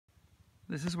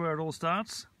This is where it all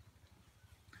starts.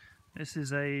 This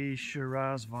is a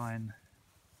Shiraz vine.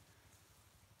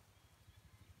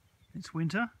 It's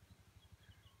winter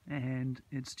and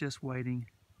it's just waiting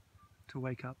to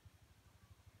wake up.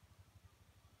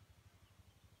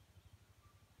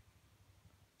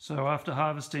 So after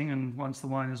harvesting and once the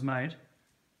wine is made,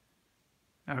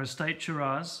 our estate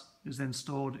Shiraz is then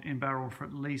stored in barrel for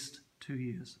at least 2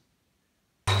 years.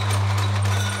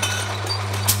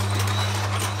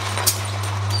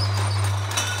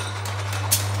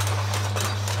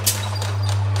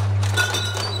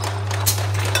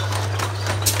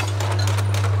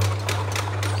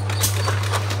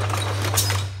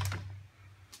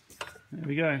 There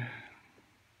we go.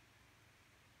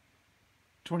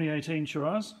 2018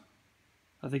 Shiraz.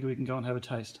 I think we can go and have a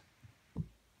taste.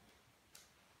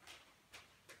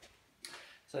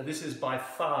 So this is by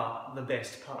far the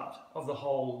best part of the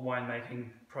whole winemaking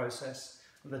process,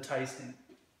 the tasting.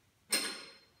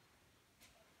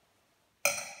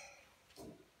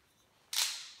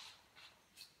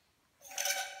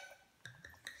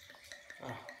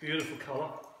 Oh, beautiful colour.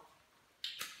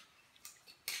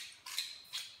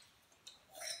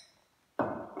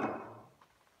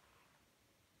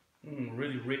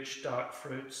 Really rich dark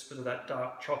fruits, bit of that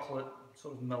dark chocolate,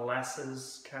 sort of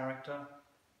molasses character.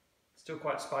 Still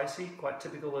quite spicy, quite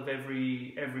typical of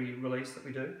every release that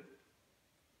we do.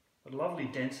 But lovely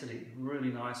density, really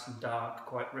nice and dark,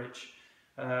 quite rich.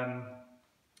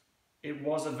 It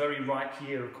was a very ripe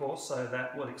year, of course, so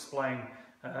that would explain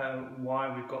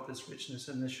why we've got this richness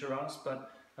in this Shiraz. But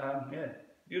yeah,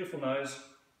 beautiful nose.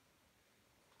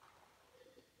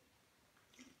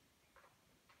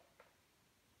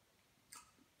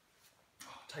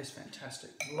 Tastes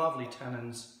fantastic. Lovely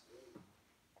tannins,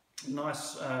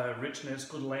 nice richness,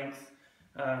 good length.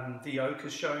 The oak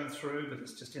is showing through, but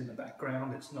it's just in the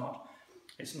background. It's not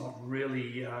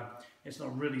really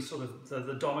sort of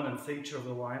the dominant feature of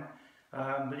the wine.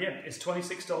 But yeah, it's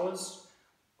 $26.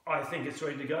 I think it's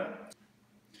ready to go.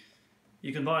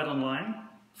 You can buy it online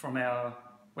from our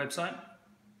website,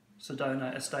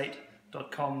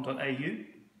 sedonaestate.com.au.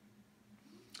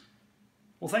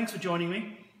 Well, thanks for joining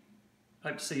me.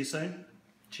 Hope to see you soon.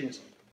 Cheers.